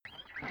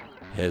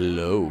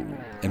Hello,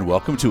 and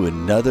welcome to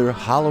another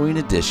Halloween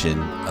edition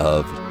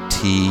of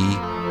Tea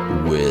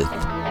with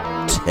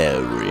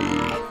Terry.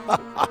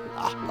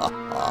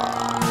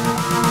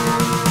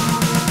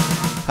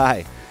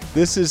 Hi,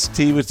 this is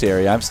Tea with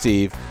Terry. I'm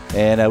Steve,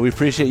 and we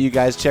appreciate you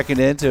guys checking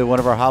in to one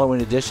of our Halloween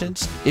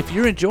editions. If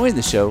you're enjoying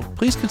the show,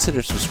 please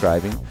consider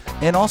subscribing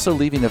and also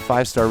leaving a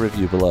 5-star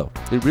review below.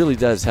 It really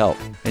does help.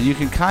 And you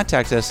can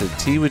contact us at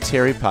Tea with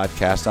Terry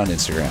Podcast on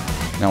Instagram.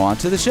 Now on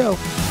to the show.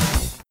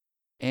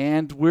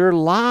 And we're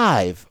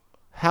live.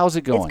 How's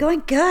it going? It's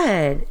going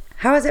good.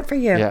 How is it for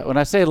you? Yeah, when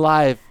I say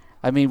live,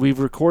 I mean we've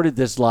recorded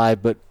this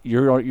live, but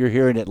you're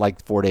hearing it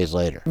like 4 days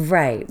later.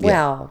 Right. Yeah.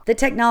 Well, the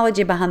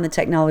technology behind the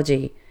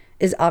technology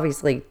is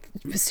obviously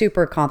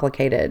super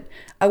complicated.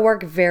 I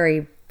work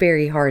very,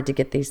 very hard to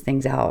get these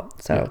things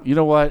out. So you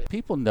know what?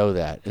 People know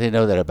that. They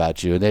know that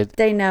about you. And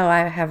they know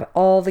I have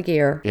all the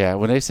gear. Yeah,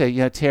 when they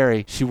say,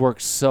 Terry, she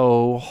works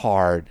so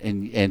hard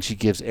and she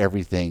gives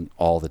everything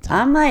all the time.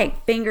 I'm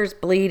like fingers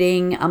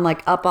bleeding. I'm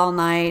like up all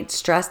night,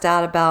 stressed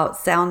out about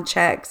sound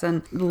checks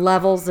and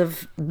levels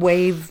of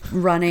wave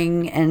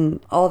running and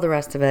all the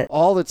rest of it.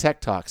 All the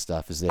tech talk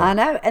stuff is there. I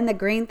know. And the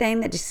green thing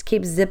that just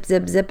keeps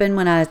zipping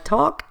when I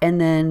talk. And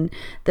then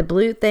the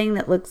blue thing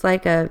that looks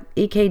like a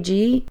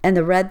EKG and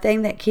the red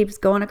thing that keeps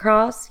going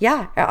across.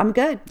 Yeah, I'm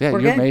good. Yeah,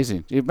 We're you're good.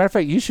 amazing. Matter of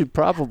fact, you should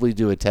probably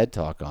do a TED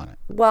Talk on it.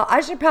 Well, I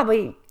should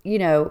probably,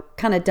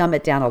 kind of dumb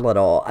it down a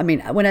little. I mean,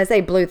 when I say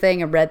blue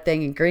thing and red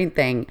thing and green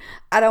thing,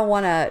 I don't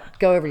want to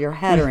go over your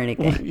head or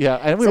anything. Yeah,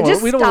 and we So don't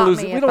just want stop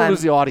to me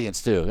lose the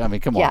audience too. I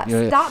mean, come on.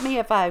 Yeah, stop me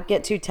if I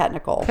get too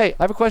technical. Hey,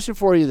 I have a question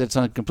for you that's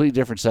on a completely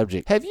different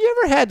subject. Have you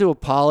ever had to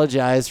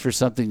apologize for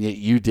something that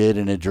you did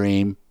in a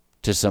dream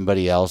to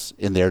somebody else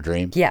in their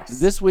dream? Yes.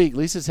 This week,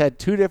 Lisa's had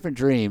 2 different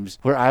dreams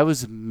where I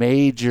was a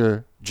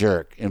major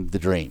jerk in the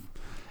dream.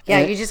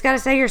 Yeah, you just got to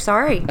say you're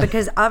sorry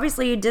because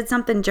obviously you did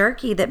something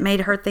jerky that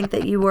made her think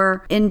that you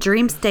were in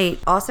dream state,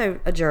 also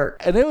a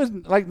jerk. And it was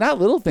like not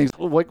little things.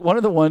 Like one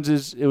of the ones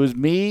is it was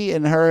me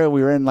and her.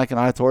 We were in like an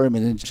auditorium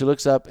and then she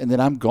looks up and then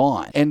I'm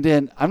gone. And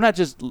then I'm not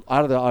just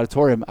out of the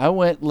auditorium. I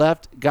went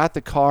left, got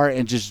the car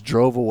and just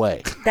drove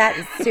away. That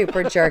is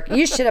super jerk.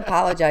 You should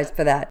apologize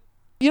for that.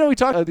 We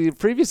talked in the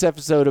previous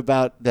episode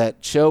about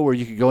that show where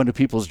you could go into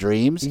people's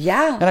dreams.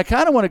 Yeah. And I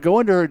kind of want to go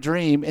into her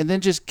dream and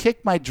then just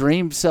kick my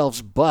dream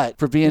self's butt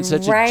for being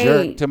such a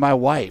jerk to my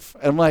wife.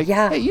 I'm like,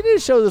 hey, you need to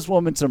show this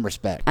woman some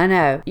respect. I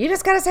know. You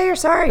just got to say you're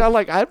sorry.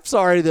 I'm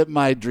sorry that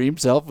my dream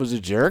self was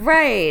a jerk.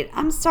 Right.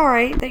 I'm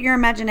sorry that your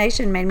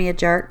imagination made me a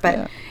jerk,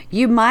 but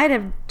you might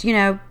have,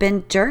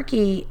 been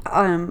jerky,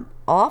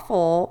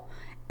 awful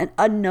and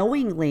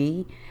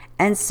unknowingly.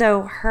 And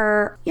so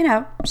her,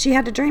 she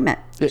had to dream it.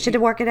 She had to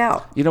work it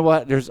out. You know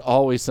what? There's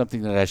always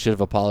something that I should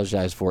have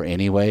apologized for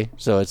anyway.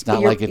 So it's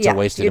not like it's a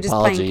wasted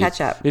apology. Playing catch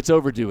up. It's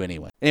overdue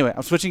anyway. Anyway,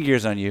 I'm switching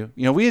gears on you.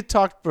 We had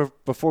talked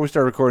before we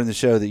started recording the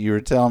show that you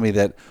were telling me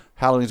that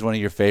Halloween is one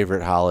of your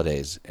favorite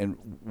holidays. And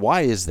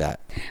why is that?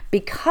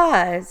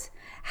 Because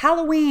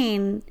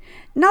Halloween,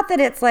 not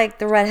that it's like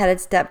the redheaded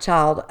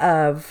stepchild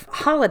of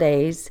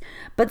holidays,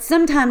 but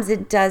sometimes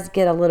it does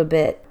get a little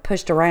bit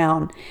pushed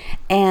around.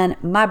 And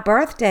my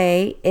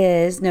birthday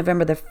is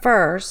November the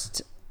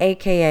 1st,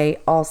 aka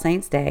All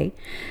Saints Day.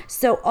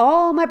 So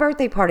all my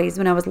birthday parties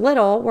when I was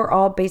little were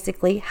all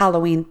basically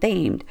Halloween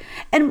themed.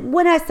 And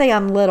when I say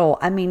I'm little,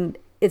 I mean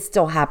it's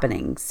still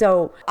happening.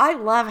 So I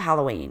love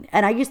Halloween.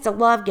 And I used to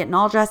love getting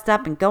all dressed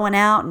up and going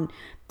out and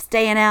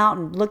staying out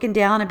and looking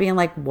down and being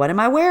like, what am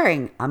I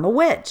wearing? I'm a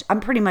witch. I'm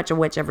pretty much a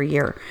witch every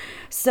year.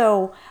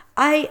 So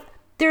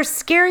there's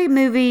scary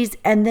movies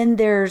and then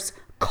there's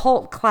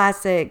cult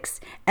classics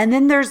and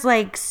then there's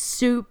like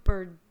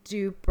super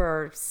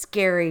duper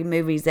scary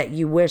movies that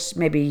you wish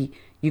maybe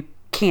you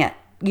can't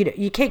get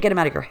them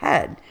out of your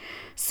head.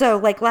 So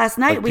like last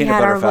night like we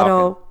had our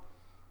little,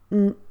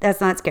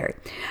 that's not scary.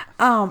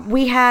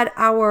 We had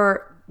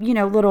our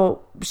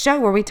little show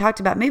where we talked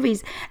about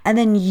movies, and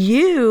then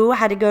you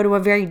had to go to a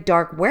very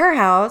dark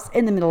warehouse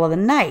in the middle of the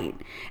night,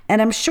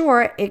 and I'm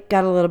sure it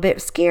got a little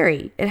bit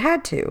scary. It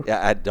had to.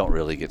 Yeah, I don't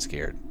really get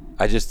scared.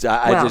 I just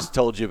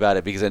told you about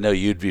it because I know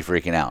you'd be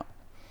freaking out.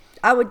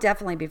 I would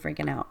definitely be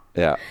freaking out.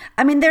 Yeah.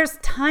 I mean, there's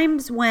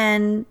times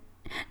when,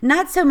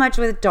 not so much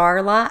with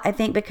Darla, I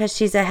think because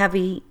she's a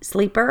heavy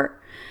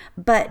sleeper,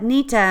 but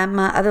Nita,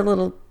 my other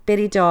little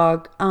bitty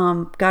dog,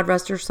 God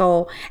rest her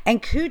soul,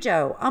 and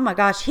Cujo, oh my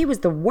gosh, he was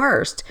the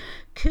worst.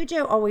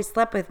 Cujo always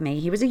slept with me.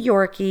 He was a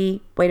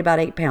Yorkie, weighed about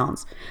 8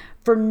 pounds.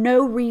 For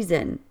no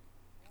reason,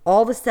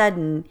 all of a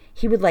sudden,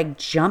 he would like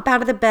jump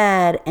out of the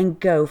bed and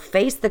go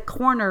face the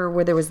corner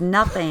where there was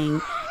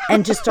nothing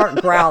and just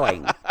start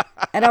growling.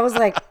 And I was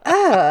like,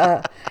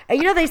 ugh.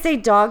 And they say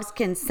dogs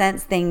can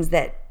sense things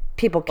that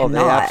people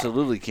cannot. Oh, they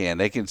absolutely can.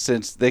 They can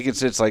sense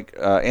like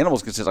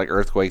animals can sense like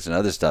earthquakes and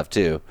other stuff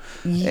too.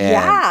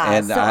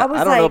 And so I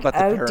don't know about the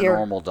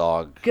paranormal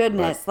dog.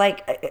 Goodness,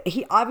 like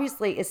he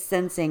obviously is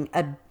sensing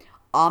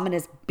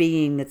ominous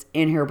being that's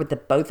in here with the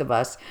both of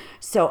us.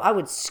 So I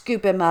would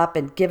scoop him up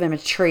and give him a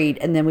treat,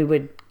 and then we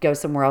would go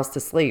somewhere else to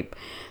sleep.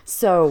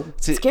 So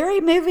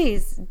scary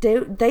movies,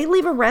 they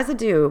leave a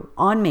residue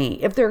on me.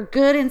 If they're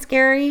good and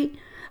scary,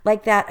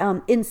 like that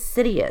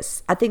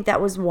Insidious, I think that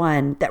was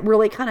one that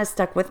really kind of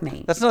stuck with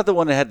me. That's not the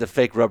one that had the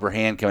fake rubber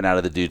hand coming out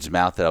of the dude's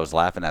mouth that I was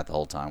laughing at the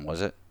whole time,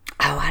 was it?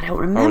 Oh, I don't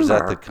remember. Or was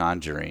that The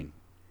Conjuring?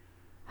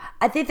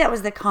 I think that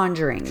was The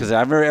Conjuring. Because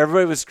I remember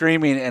everybody was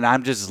screaming, and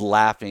I'm just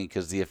laughing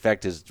because the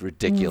effect is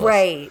ridiculous.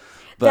 Right.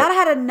 But that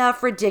had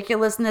enough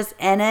ridiculousness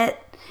in it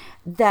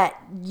that,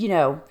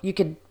 you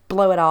could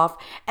blow it off.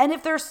 And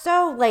if they're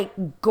so,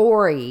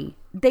 gory,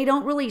 they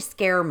don't really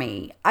scare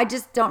me. I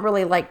just don't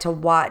really like to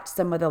watch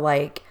some of the,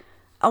 I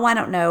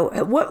don't know.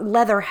 What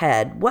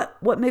Leatherhead?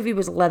 What movie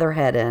was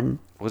Leatherhead in?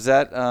 Was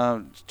that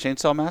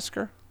Chainsaw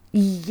Massacre?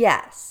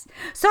 Yes.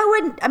 So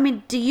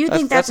do you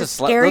think that's a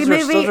scary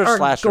movie or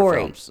slasher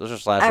gory? Films. Those are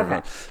slasher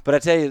films. But I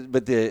tell you,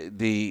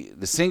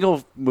 the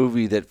single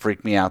movie that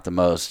freaked me out the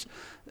most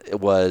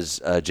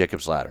was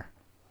Jacob's Ladder.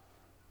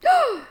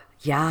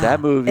 Yeah. That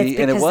movie,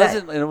 and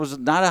it was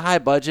not a high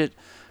budget,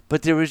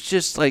 but there was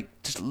just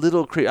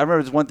little I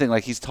remember there's one thing,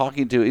 he's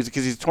talking to,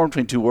 because he's torn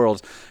between two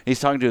worlds. He's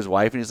talking to his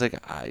wife, and he's like,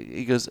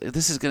 he goes,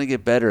 "This is going to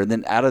get better." And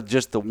then out of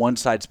just the one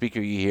side speaker,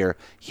 you hear,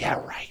 "Yeah,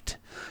 right."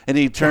 And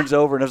he turns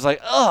over, and I was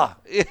like, "Ugh!"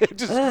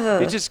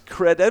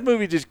 That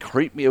movie just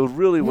creeped me. It was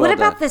really well done.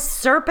 What about The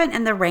Serpent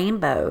and the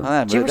Rainbow?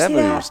 That movie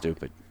was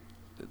stupid.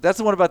 That's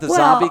the one about the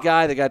zombie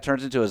guy. The guy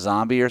turns into a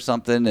zombie or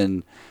something,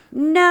 and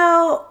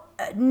no,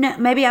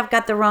 maybe I've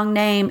got the wrong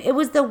name. It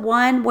was the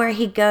one where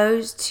he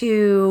goes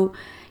to,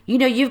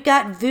 you've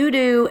got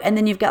voodoo, and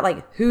then you've got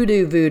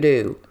hoodoo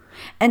voodoo.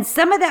 And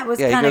some of that was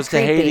kind of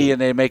creepy. Yeah, he goes to Haiti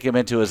and they make him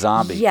into a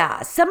zombie.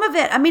 Yeah, some of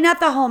it. Not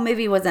the whole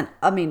movie wasn't,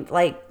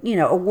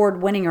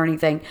 award winning or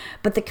anything,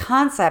 but the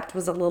concept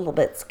was a little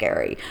bit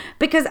scary.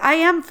 Because I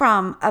am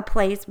from a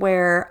place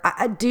where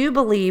I do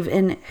believe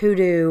in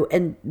hoodoo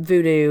and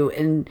voodoo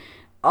and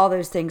all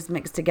those things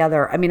mixed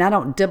together. I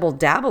don't dibble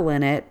dabble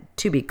in it,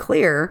 to be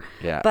clear.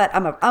 Yeah. But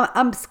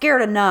I'm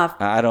scared enough.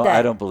 I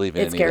don't believe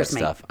in any of that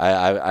stuff.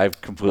 I'm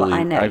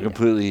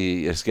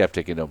completely a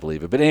skeptic and don't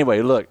believe it. But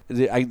anyway, look,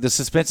 the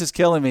suspense is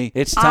killing me.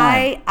 It's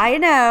time. I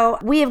know.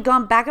 We have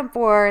gone back and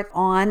forth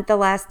on the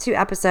last 2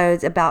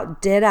 episodes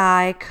about could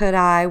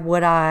I,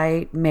 would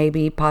I,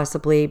 maybe,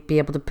 possibly be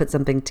able to put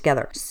something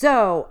together.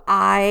 So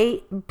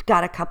I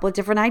got a couple of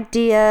different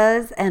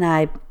ideas, and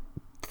I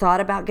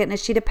thought about getting a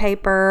sheet of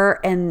paper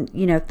and,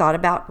 thought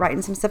about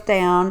writing some stuff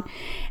down.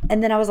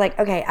 And then I was like,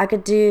 okay, I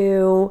could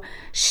do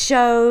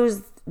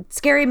shows,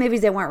 scary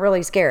movies that weren't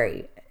really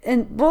scary.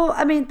 And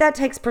that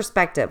takes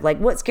perspective.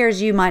 What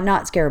scares you might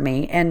not scare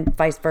me, and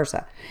vice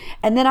versa.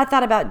 And then I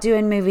thought about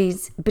doing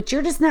movies, but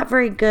you're just not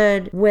very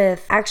good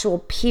with actual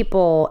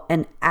people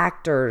and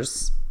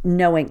actors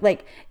knowing.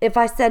 If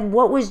I said,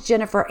 what was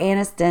Jennifer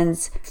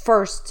Aniston's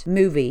first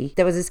movie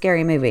that was a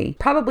scary movie?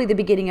 Probably the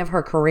beginning of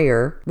her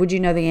career. Would you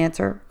know the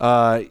answer?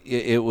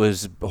 It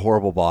was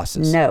Horrible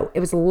Bosses. No, it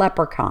was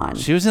Leprechaun.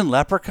 She was in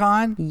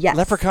Leprechaun? Yes.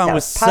 Leprechaun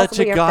was such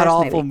a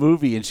god-awful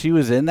movie, and she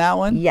was in that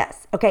one?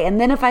 Yes. Okay, and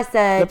then if I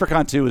said...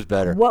 Leprechaun 2 was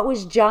better. What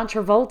was John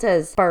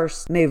Travolta's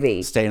first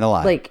movie? Staying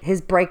Alive.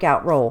 His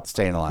breakout role.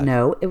 Staying Alive.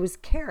 No, it was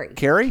Carrie.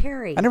 Carrie?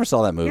 Carrie. I never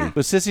saw that movie. Yeah.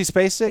 Was Sissy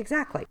Spacek?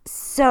 Exactly.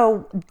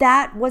 So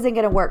that wasn't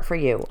going to work for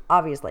you,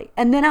 obviously.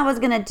 And then I was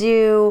going to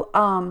do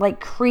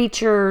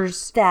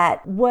creatures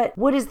that...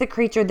 What is the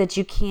creature that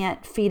you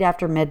can't feed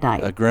after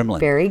midnight? A gremlin.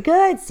 Very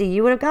good. See,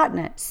 you would have gotten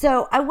it.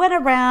 So I went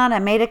around, I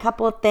made a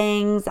couple of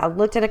things, I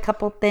looked at a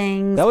couple of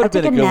things. That would have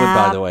been a good one,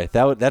 by the way.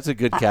 That's a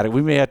good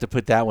category. We may have to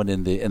put that one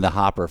in the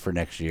hopper for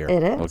next year.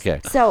 It is.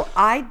 Okay. So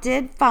I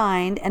did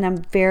find, and I'm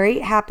very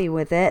happy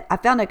with it, I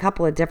found a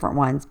couple of different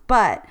ones,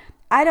 but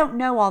I don't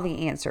know all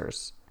the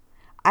answers.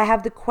 I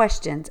have the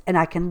questions, and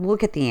I can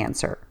look at the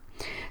answer.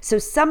 So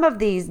some of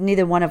these,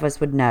 neither one of us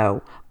would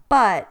know,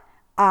 but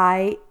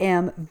I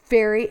am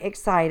very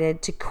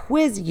excited to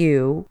quiz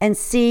you and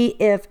see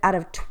if out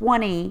of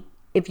 20,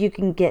 if you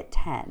can get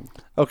 10.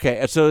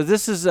 Okay. So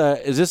is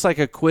this like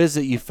a quiz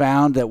that you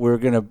found that we're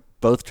going to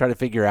both try to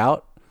figure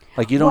out?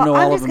 You don't know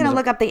all of them? I'm just going to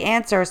look up the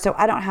answer so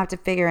I don't have to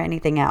figure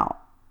anything out.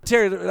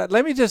 Terry,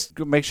 let me just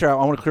make sure. I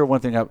want to clear one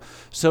thing up.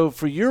 So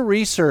for your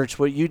research,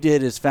 what you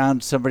did is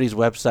found somebody's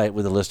website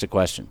with a list of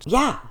questions.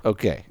 Yeah.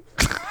 Okay.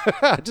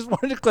 I just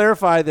wanted to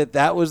clarify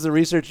that was the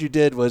research you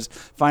did, was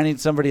finding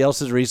somebody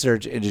else's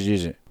research and just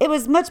using it. It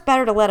was much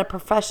better to let a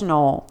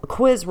professional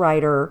quiz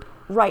writer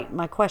write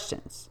my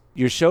questions.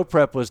 Your show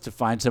prep was to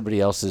find somebody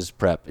else's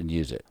prep and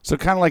use it. So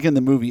kind of like in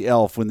the movie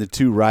Elf, when the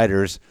 2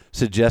 writers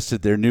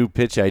suggested their new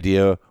pitch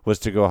idea was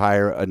to go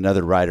hire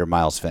another writer,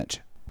 Miles Finch.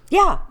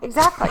 Yeah,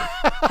 exactly.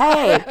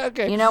 Hey,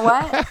 Okay. you know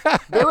what?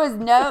 There was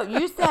no.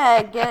 You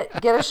said get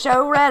a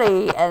show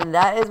ready, and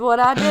that is what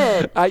I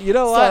did. You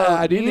know what? So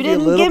I need you to be a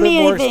didn't little give bit me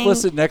more anything.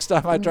 explicit next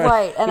time I try.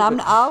 Right, and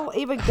I'll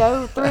even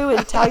go through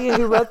and tell you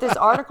who wrote this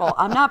article.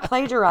 I'm not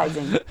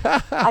plagiarizing.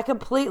 I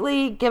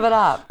completely give it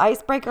up.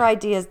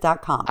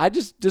 Icebreakerideas.com. I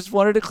just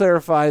wanted to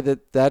clarify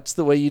that that's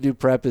the way you do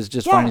prep is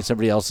just Yeah. finding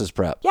somebody else's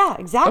prep. Yeah,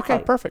 exactly.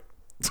 Okay, perfect.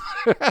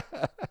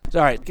 All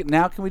right,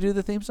 now can we do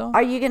the theme song?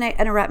 Are you going to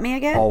interrupt me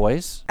again?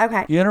 Always.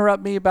 Okay. You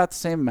interrupt me about the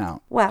same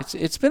amount. Well.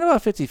 It's been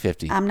about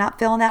 50-50 I'm not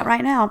feeling that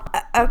right now.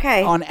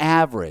 Okay. on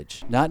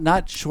average,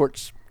 not short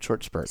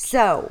spurts.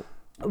 So,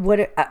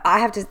 what I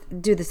have to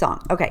do the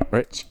song. Okay.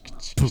 Right.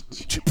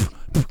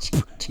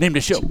 Name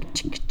the show.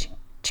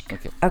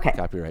 Okay.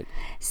 Copyright.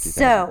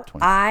 So 2020.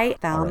 I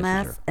found All rights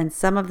this, reserved. and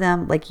some of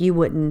them, like you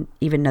wouldn't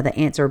even know the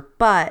answer,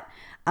 but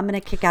I'm going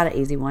to kick out an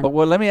easy one.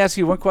 Well, let me ask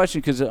you one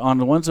question, because on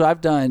the ones that I've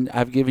done,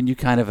 I've given you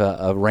kind of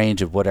a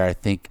range of what I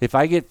think. If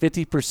I get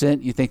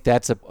 50%, you think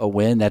that's a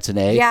win? That's an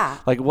A? Yeah.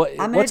 Like I'm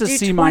gonna what's a do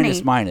C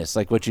 20. minus,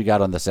 like what you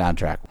got on the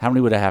soundtrack? How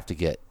many would I have to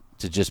get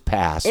to just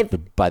pass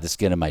by the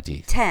skin of my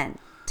teeth? 10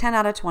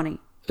 out of 20.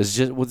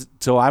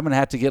 So I'm going to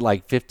have to get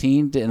like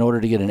 15 in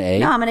order to get an A?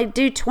 No, I'm going to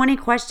do 20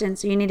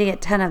 questions, so you need to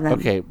get 10 of them.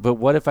 Okay, but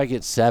what if I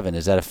get 7?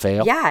 Is that a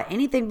fail? Yeah,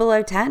 anything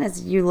below 10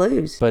 is you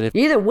lose. But if-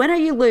 you either win or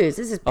you lose.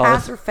 This is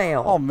pass or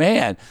fail. Oh,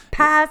 man.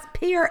 Pass,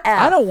 P or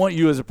F. I don't want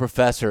you as a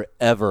professor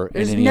ever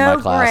There's in any no of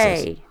my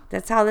classes. gray.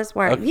 That's how this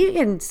works. You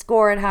can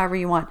score it however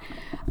you want.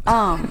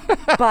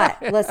 But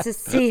let's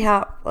just see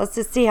how it rolls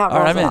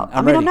right, I'm in. out. I'm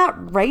I'm ready.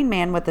 not Rain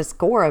Man with the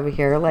score over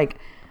here, like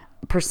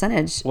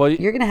percentage. Well,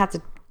 you're gonna have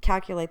to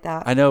calculate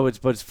that. I know,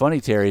 but it's funny,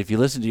 Terry. If you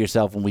listen to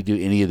yourself when we do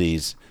any of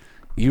these,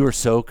 you are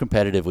so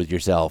competitive with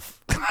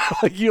yourself.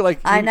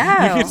 I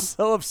know. You get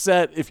so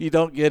upset if you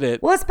don't get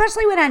it. Well,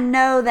 especially when I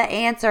know the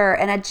answer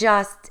and I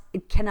just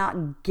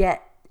cannot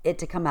get it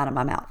to come out of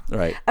my mouth.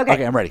 Right. Okay.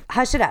 Okay, I'm ready.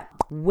 Hush it up.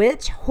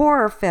 Which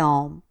horror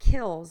film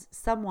kills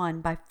someone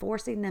by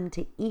forcing them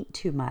to eat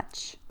too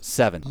much?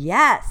 7.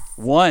 Yes.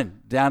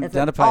 1 down It's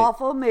a an pipe.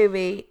 awful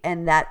movie,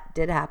 and that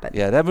did happen.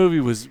 Yeah, that movie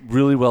was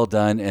really well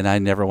done, and I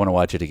never want to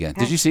watch it again.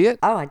 Did you see it?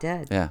 Oh, I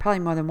did. Yeah. Probably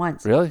more than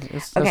once. Really?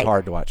 That's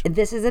hard to watch.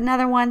 This is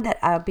another one that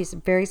I'll be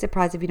very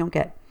surprised if you don't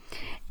get.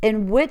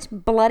 In which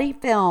bloody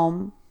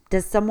film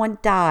does someone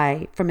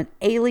die from an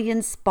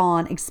alien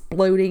spawn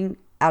exploding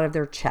out of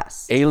their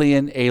chest?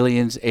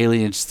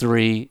 Aliens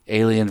 3,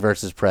 Alien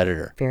versus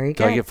Predator. Very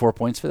Do I good. get 4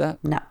 points for that?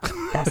 No,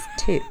 that's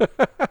 2.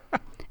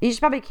 You should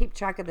probably keep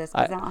track of this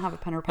because I don't have a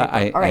pen or paper.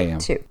 I All right, am.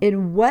 2.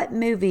 In what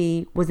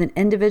movie was an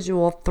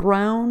individual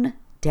thrown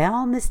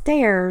down the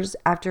stairs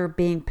after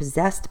being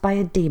possessed by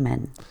a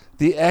demon?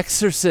 The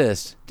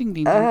Exorcist. Ding,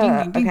 ding, ding, ding,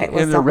 ding, ding. okay,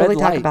 let's And the not red really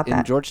talk light about in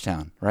that.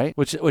 Georgetown, right?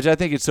 Which I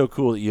think is so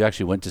cool that you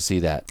actually went to see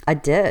that. I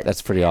did.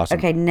 That's pretty awesome.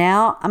 Okay,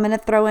 now I'm going to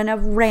throw in a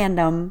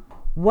random.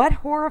 What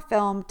horror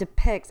film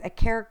depicts a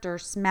character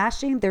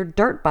smashing their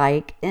dirt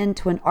bike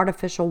into an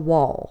artificial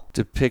wall?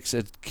 Depicts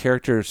a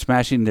character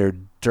smashing their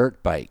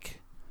dirt bike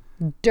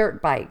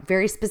Dirt bike,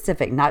 very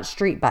specific, not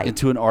street bike.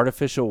 into an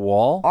artificial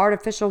wall.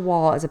 Artificial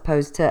wall as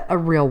opposed to a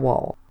real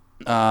wall.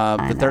 The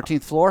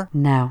 13th floor.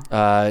 No.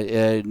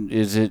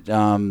 Is it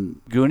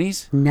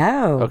Goonies?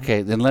 No.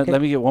 Okay, then let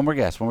me get one more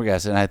guess,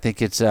 and I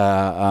think it's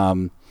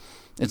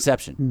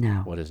Inception. No.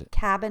 What is it?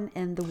 Cabin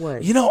in the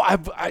Woods. You know,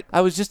 I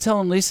was just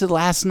telling Lisa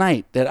last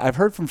night that I've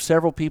heard from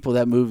several people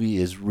that movie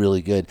is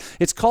really good.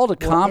 It's called a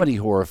comedy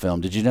horror film.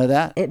 Did you know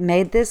that? It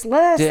made this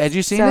list. Had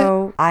you seen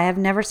So I have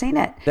never seen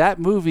it. That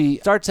movie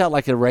starts out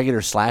like a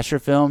regular slasher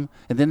film,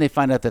 and then they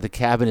find out that the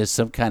cabin is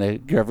some kind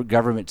of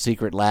government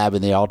secret lab,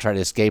 and they all try to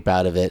escape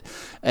out of it.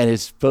 And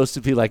it's supposed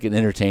to be like an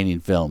entertaining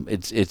film.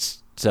 It's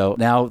so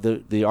now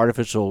the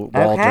artificial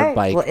wall dirt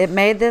bike. Well, it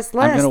made this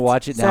list. I'm going to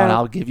watch it now, So, and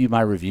I'll give you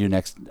my review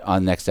next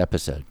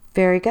episode.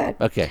 Very good.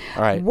 Okay,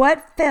 all right.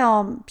 What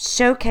film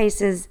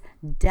showcases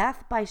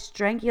death by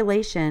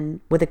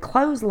strangulation with a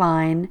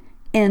clothesline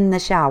in the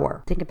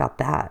shower? Think about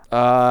that.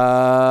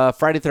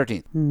 Friday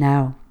 13th.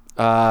 No.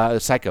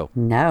 Psycho.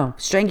 No.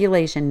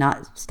 Strangulation,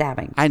 not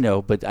stabbing. I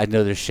know, but I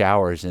know there's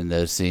showers in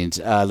those scenes.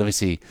 Let me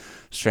see.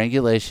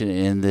 Strangulation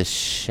in the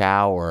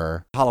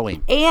shower.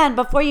 Halloween. And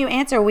before you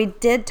answer, we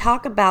did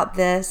talk about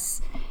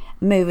this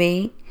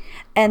movie,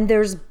 and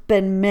there's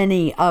been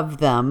many of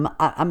them.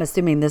 I'm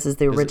assuming this is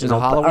the original.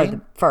 it Halloween? Or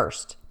the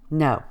first.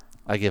 No.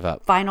 I give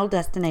up. Final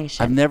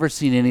Destination. I've never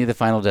seen any of the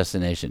Final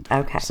Destination.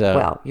 Okay. So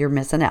Well, you're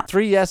missing out.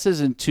 3 yeses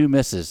and 2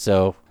 misses.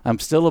 So I'm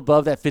still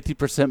above that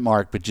 50%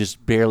 mark, but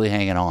just barely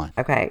hanging on.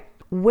 Okay.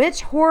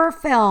 Which horror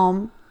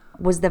film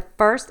was the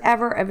first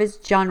ever of its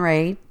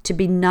genre to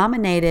be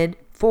nominated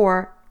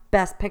for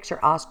Best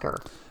Picture Oscar?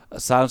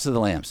 Silence of the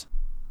Lambs.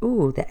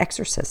 Ooh, The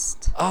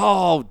Exorcist.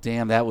 Oh,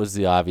 damn. That was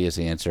the obvious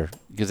answer.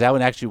 Because that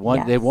one actually won.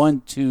 Yes. They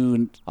won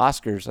 2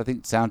 Oscars, I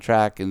think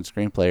soundtrack and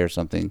screenplay or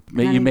something.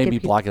 You made me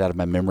block it out of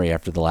my memory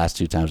after the last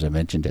 2 times I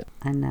mentioned it.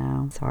 I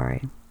know.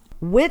 Sorry.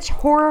 Which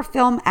horror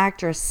film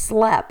actress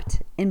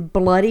slept in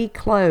bloody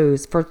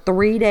clothes for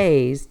 3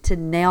 days to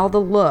nail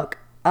the look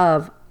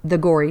of the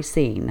gory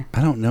scene.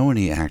 I don't know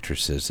any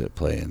actresses that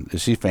play in.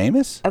 Is she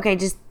famous? Okay,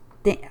 just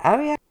think. Oh,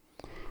 yeah.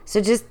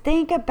 So just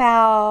think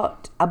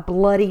about a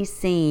bloody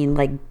scene,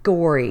 like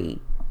gory.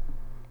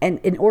 And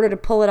in order to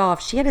pull it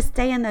off, she had to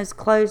stay in those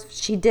clothes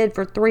she did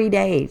for 3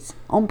 days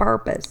on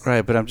purpose.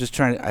 Right, but I'm just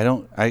trying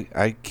to.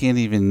 I can't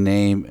even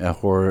name a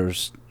horror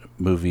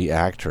movie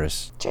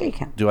actress. Sure you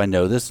can. Do I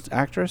know this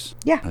actress?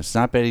 Yeah. It's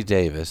not Betty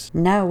Davis.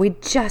 No, we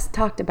just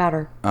talked about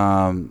her.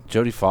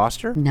 Jodie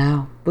Foster?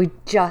 No, we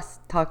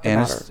just talked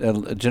about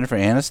her. Jennifer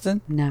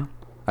Aniston? No.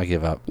 I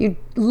give up.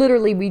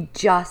 We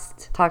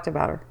just talked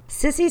about her.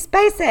 Sissy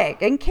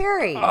Spacek and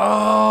Carrie.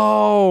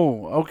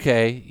 Oh,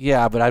 okay.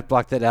 Yeah, but I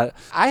blocked that out.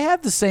 I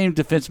have the same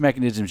defense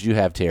mechanisms you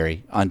have,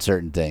 Terry, on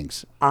certain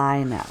things.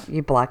 I know.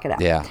 You block it out.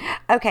 Yeah.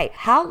 Okay.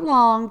 How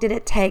long did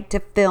it take to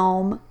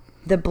film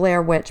the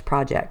Blair Witch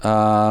Project?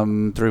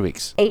 3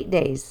 weeks. 8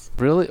 days.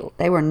 Really?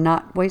 They were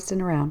not wasting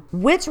around.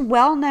 Which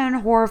well-known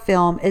horror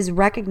film is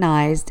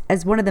recognized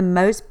as one of the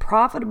most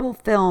profitable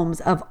films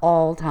of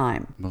all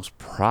time? Most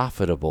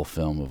profitable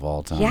film of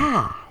all time.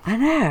 Yeah, I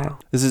know.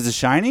 This is The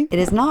Shining? It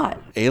is not.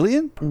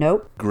 Alien?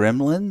 Nope.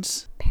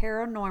 Gremlins?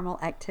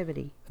 Paranormal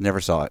Activity. Never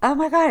saw it. Oh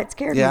my God, it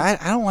scared me. Yeah,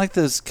 I don't like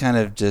those kind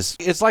of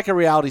just. It's like a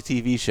reality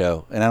TV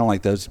show, and I don't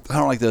like those. I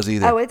don't like those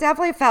either. Oh, it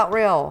definitely felt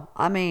real.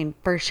 I mean,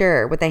 for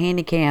sure, with the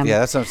handy cam. Yeah,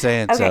 that's what I'm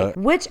saying. Okay, So,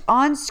 which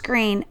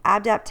on-screen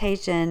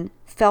adaptation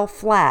fell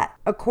flat,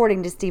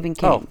 according to Stephen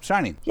King? oh,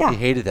 Shining. Yeah. He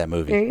hated that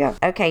movie. There you go.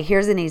 Okay,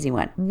 here's an easy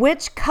one.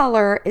 Which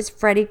color is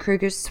Freddy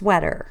Krueger's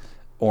sweater?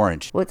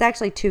 Orange. Well, it's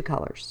actually 2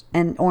 colors,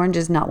 and orange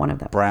is not one of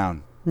them.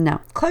 Brown.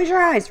 No. Close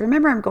your eyes.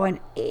 Remember, I'm going,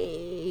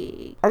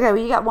 Okay, well,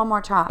 you got one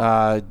more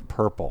try.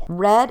 Purple.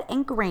 Red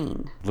and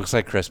green. Looks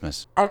like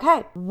Christmas.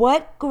 Okay.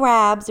 What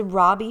grabs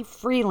Robbie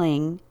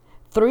Freeling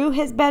through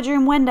his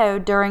bedroom window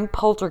during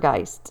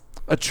Poltergeist?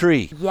 A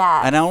tree.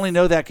 Yes. And I only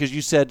know that because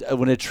you said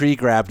when a tree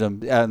grabbed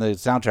him in the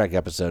soundtrack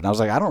episode. And I was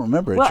like, I don't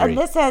remember a Well, tree. and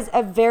this says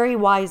a very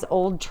wise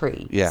old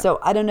tree. Yeah. So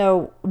I don't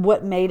know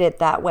what made it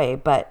that way,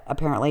 but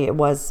apparently it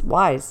was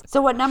wise.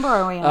 So what number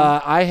are we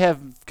on? I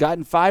have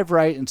gotten 5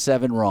 right and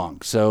 7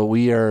 wrong. So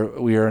we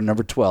are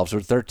number 12. So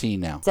we're 13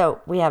 now. So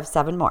we have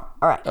 7 more.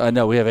 All right.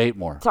 No, we have 8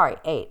 more. Sorry,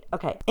 8.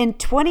 Okay. In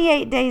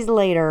 28 days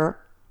later,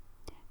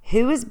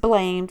 who is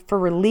blamed for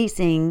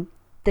releasing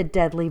the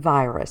deadly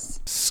virus?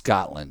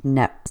 Scotland.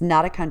 No, it's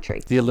not a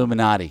country. The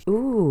Illuminati.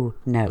 Ooh,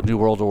 no. New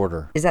World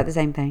Order. Is that the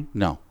same thing?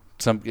 No.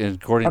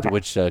 According to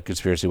which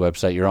conspiracy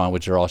website you're on,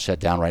 which are all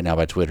shut down right now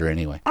by Twitter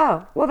anyway.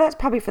 Oh, well, that's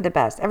probably for the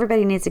best.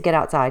 Everybody needs to get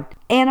outside.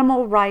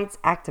 Animal rights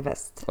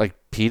activist. Like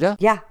PETA?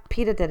 Yeah,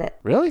 PETA did it.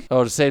 Really?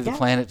 Oh, to save the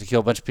planet, to kill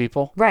a bunch of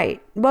people?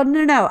 Right. Well,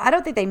 no. I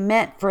don't think they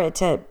meant for it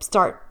to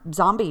start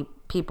zombie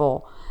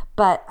people,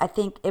 but I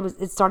think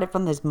it started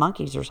from those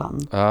monkeys or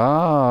something.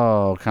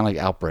 Oh, kind of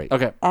like Outbreak.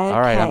 Okay. All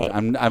right. Okay.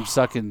 I'm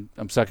sucking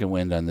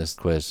wind on this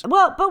quiz.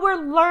 Well, but we're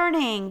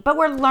learning.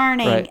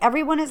 Right.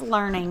 Everyone is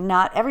learning.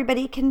 Not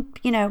everybody can,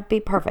 be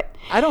perfect.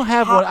 I don't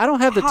have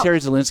the Terry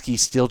Zelinsky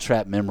steel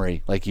trap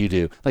memory like you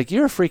do. Like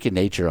you're a freak of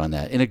nature on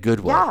that in a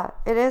good way. Yeah,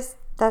 it is.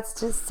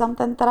 That's just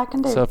something that I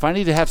can do. So if I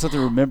need to have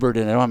something remembered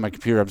and I don't have my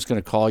computer, I'm just going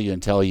to call you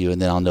and tell you,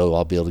 and then I'll know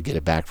I'll be able to get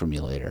it back from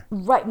you later.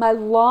 Right. My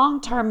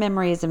long-term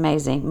memory is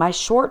amazing. My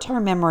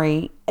short-term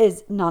memory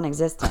is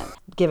non-existent.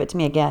 Give it to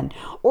me again.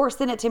 Or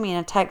send it to me in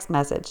a text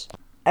message.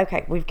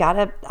 Okay, I've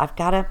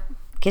got to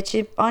get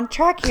you on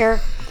track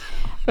here.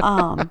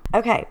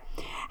 Okay.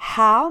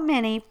 How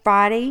many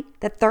Friday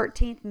the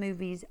 13th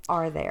movies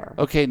are there?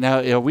 Okay,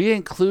 now are we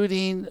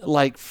including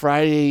like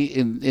Friday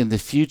in the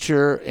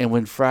future and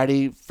when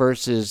Friday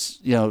versus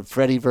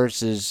Freddy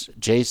versus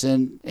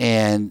Jason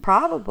and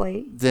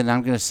Probably. then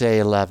I'm going to say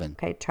 11.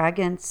 Okay, try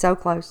again. So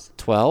close.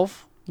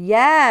 12?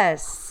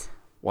 Yes.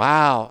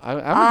 Wow. I'm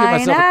going to give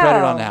myself a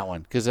credit on that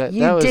one because that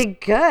You was did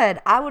good.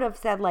 I would have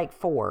said like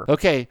 4.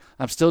 Okay,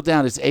 I'm still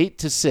down. It's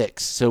 8-6.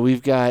 So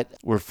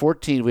we're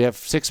 14. We have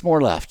 6 more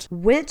left.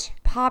 Which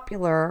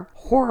popular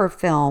horror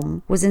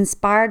film was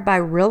inspired by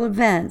real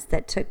events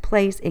that took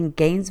place in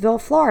Gainesville,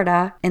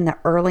 Florida in the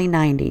early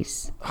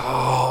 90s?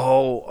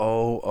 Oh.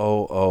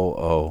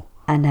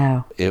 I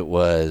know. It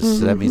was.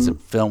 So that means the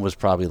film was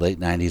probably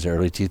late 90s,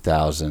 early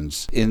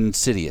 2000s.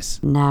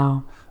 Insidious.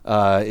 No.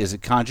 Is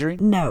it Conjuring?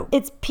 No.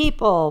 It's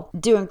people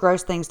doing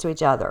gross things to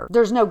each other.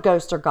 There's no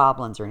ghosts or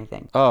goblins or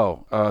anything.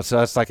 Oh, so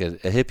that's like a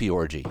hippie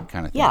orgy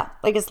kind of thing. Yeah,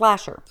 like a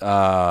slasher.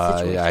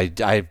 I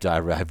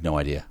have no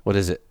idea. What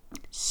is it?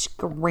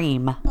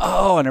 Scream.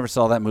 Oh, I never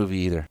saw that movie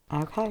either.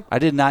 Okay. I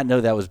did not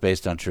know that was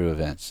based on true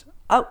events.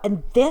 Oh,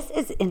 and this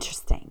is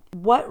interesting.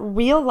 What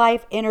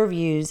real-life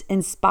interviews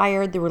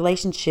inspired the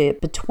relationship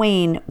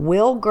between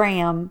Will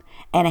Graham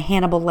and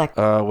Hannibal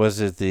Lecter? Was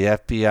it the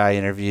FBI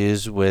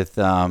interviews with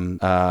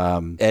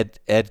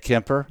Ed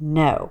Kemper?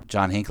 No.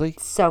 John Hinckley?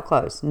 So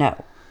close.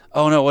 No.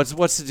 Oh no,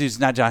 what's the dude's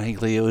not John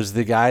Hinckley? It was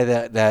the guy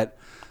that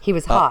He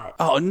was hot.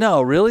 Oh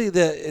no, really?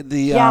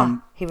 Yeah,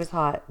 he was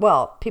hot.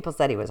 Well, people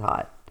said he was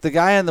hot. The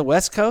guy on the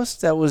West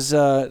Coast that was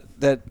Well,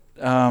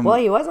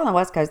 he was on the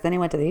West Coast, then he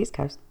went to the East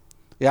Coast.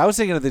 Yeah, I was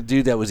thinking of the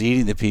dude that was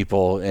eating the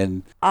people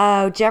and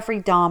Oh,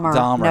 Jeffrey Dahmer.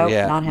 Nope,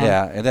 yeah, not him.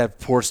 yeah, and that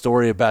poor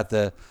story about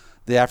the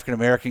African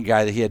American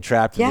guy that he had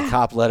trapped, and Yeah. the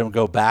cop let him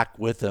go back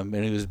with him,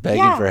 and he was begging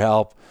Yeah. for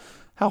help.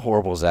 How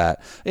horrible is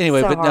that? Anyway,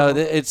 So but horrible. no,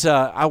 it's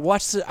I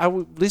watched.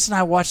 Lisa and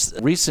I watched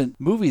a recent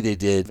movie they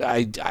did.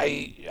 I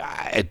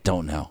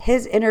don't know.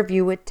 His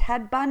interview with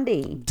Ted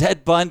Bundy.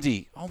 Ted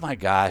Bundy. Oh my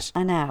gosh.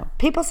 I know.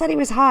 People said he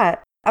was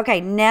hot.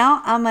 Okay,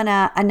 now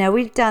I know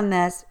we've done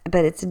this,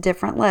 but it's a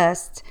different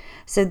list.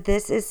 So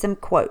this is some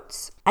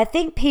quotes. I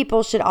think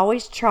people should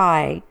always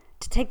try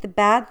to take the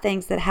bad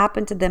things that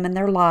happen to them in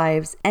their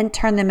lives and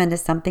turn them into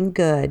something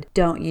good.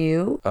 Don't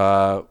you?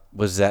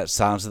 Was that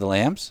Silence of the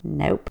Lambs?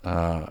 Nope.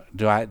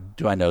 Do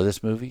I know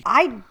this movie?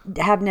 I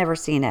have never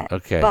seen it.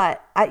 Okay.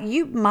 But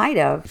you might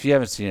have. If you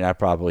haven't seen it, I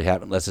probably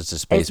haven't, unless it's a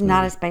space It's movie.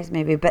 not a space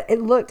movie, but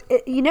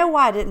you know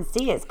why I didn't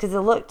see it? It's because it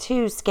looked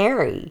too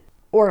scary.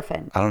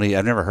 Orphan.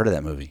 I've never heard of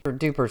that movie. Super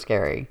duper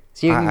scary.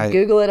 So you can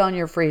Google it on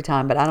your free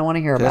time, but I don't want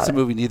to hear about That's it. a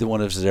movie neither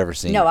one of us has ever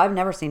seen. No, I've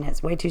never seen it.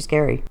 It's way too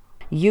scary.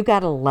 You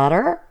got a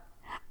letter?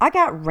 I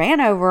got ran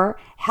over.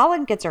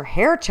 Helen gets her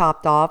hair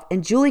chopped off,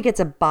 and Julie gets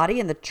a body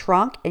in the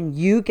trunk, and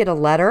you get a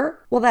letter?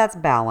 Well, that's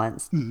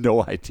balanced.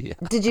 No idea.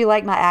 Did you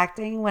like my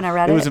acting when I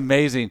read it? It was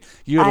amazing.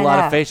 You had a I lot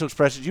know. of facial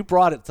expressions. You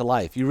brought it to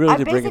life. You really I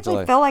did bring it to basically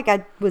life. felt like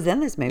I was in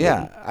this movie.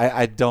 Yeah,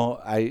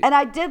 And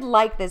I did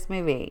like this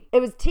movie.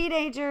 It was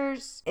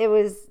teenagers. It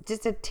was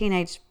just a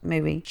teenage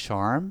movie.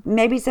 Charm?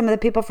 Maybe some of the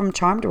people from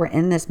Charmed were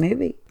in this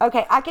movie.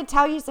 Okay, I could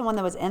tell you someone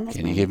that was in this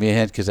Can movie. you give me a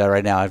hint? Because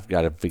right now I've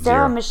got a big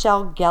Sarah zero.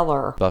 Michelle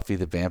Gellar. Buffy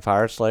the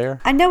Vampire Slayer?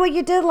 I know what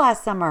you did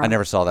last summer. I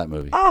never saw that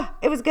movie. Oh,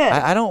 it was good.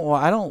 I don't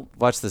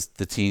watch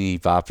the teeny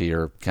boppy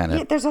or kind of.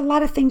 Yeah, there's a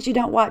lot of things you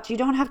don't watch. You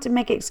don't have to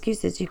make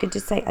excuses. You could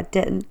just say, I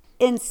didn't.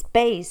 In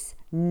space,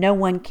 no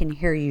one can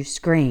hear you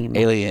scream.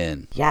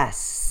 Alien.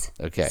 Yes.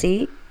 Okay.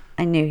 See?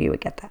 I knew you would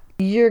get that.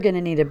 You're going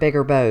to need a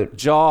bigger boat.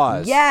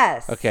 Jaws.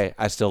 Yes. Okay,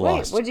 I still Wait,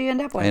 lost. what'd you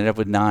end up with? I ended up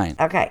with 9.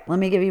 Okay, let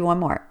me give you one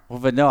more. Well,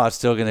 but no, I was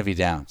still going to be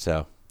down.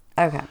 So,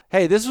 Okay.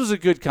 hey, this was a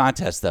good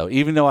contest, though.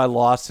 Even though I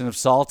lost and I'm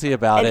salty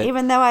about And it.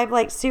 even though I've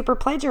like super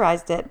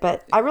plagiarized it,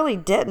 but I really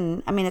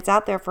didn't. I mean, it's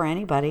out there for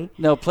anybody.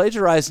 No,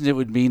 plagiarizing it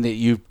would mean that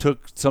you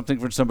took something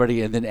from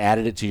somebody and then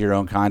added it to your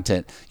own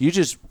content. You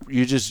just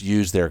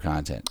used their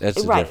content.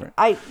 That's the Right. difference.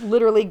 I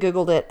literally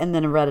Googled it and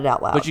then read it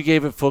out loud. But you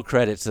gave it full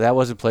credit, so that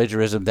wasn't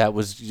plagiarism. That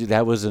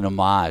was an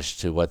homage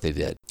to what they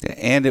did,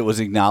 and it was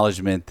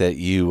acknowledgement that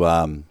you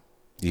a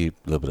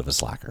little bit of a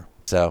slacker.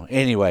 So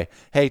anyway,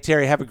 hey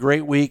Terry, have a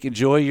great week.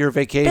 Enjoy your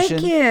vacation.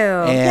 Thank you.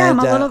 And, yeah,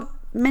 my little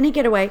mini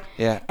getaway.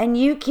 Yeah. And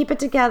you keep it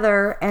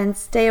together and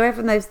stay away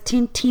from those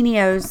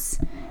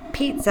Tinios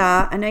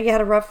pizza. I know you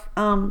had a rough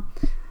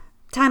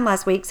time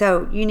last week,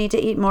 so you need to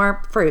eat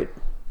more fruit.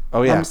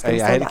 Oh I'm yeah, just gonna I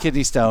say had a that.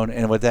 kidney stone,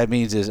 and what that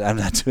means is I'm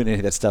not doing any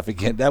of that stuff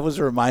again. That was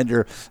a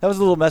reminder. That was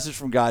a little message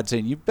from God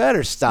saying, "You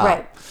better stop."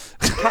 Right.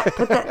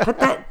 Put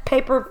that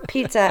paper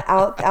pizza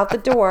out the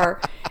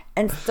door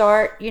and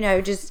start,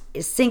 just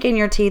sinking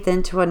your teeth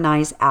into a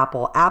nice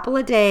apple. Apple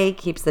a day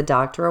keeps the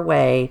doctor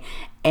away,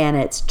 and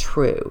it's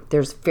true.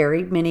 There's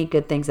very many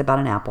good things about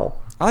an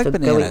apple. I like So go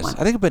eat bananas. one.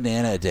 I think a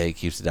banana a day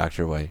keeps the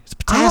doctor away. It's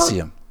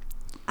potassium.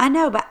 I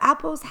know, but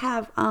apples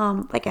have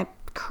like a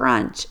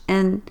crunch,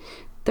 and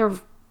they're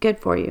good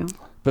for you.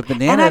 But And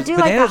I bananas do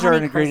like the are an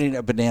Honey ingredient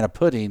of banana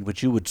pudding,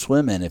 which you would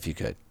swim in if you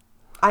could.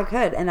 I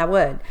could, and I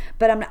would,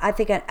 but I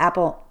think an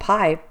apple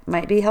pie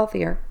might be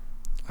healthier.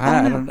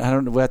 I don't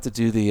know. We'll have to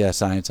do the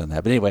science on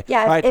that. But anyway.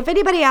 Yeah, all right. if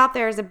anybody out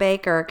there is a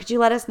baker, could you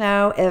let us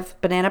know if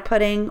banana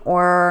pudding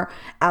or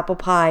apple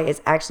pie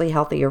is actually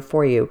healthier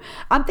for you?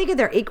 I'm thinking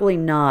they're equally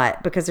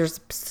not, because there's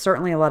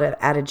certainly a lot of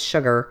added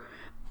sugar.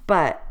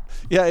 But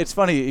Yeah, it's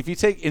funny. If you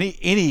take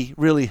any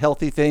really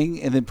healthy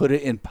thing and then put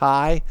it in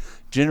pie,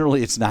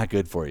 generally it's not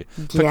good for you.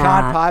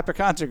 Pecan pie,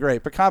 pecans are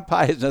great. Pecan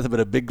pie is nothing but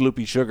a big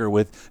gloopy sugar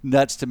with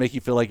nuts to make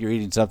you feel like you're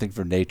eating something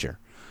from nature,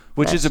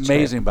 which is That's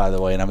amazing, by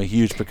the way. And I'm a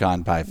huge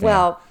pecan pie fan.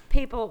 well,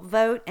 people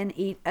vote and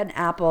eat an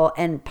apple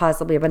and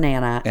possibly a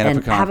banana And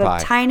a pecan have pie.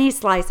 a tiny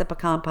slice of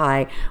pecan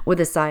pie with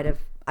a side of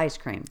ice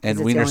cream. 'cause and it's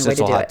the Wiener only way to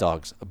Schnitzel do hot it.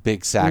 dogs, a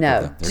big sack of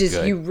No, them. They're just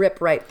good. you rip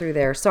right through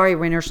there. Sorry,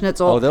 Wiener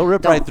Schnitzel. Oh, they'll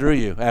rip Don't- right through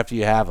you after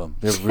you have them.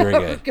 They're very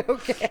good.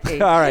 Okay.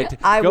 All right.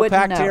 I Go wouldn't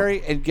pack, know.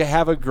 Terry, and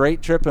have a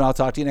great trip, and I'll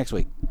talk to you next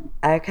week.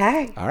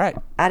 Okay. All right.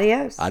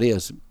 Adios.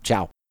 Adios.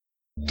 Ciao.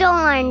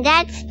 Darn,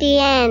 that's the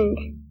end.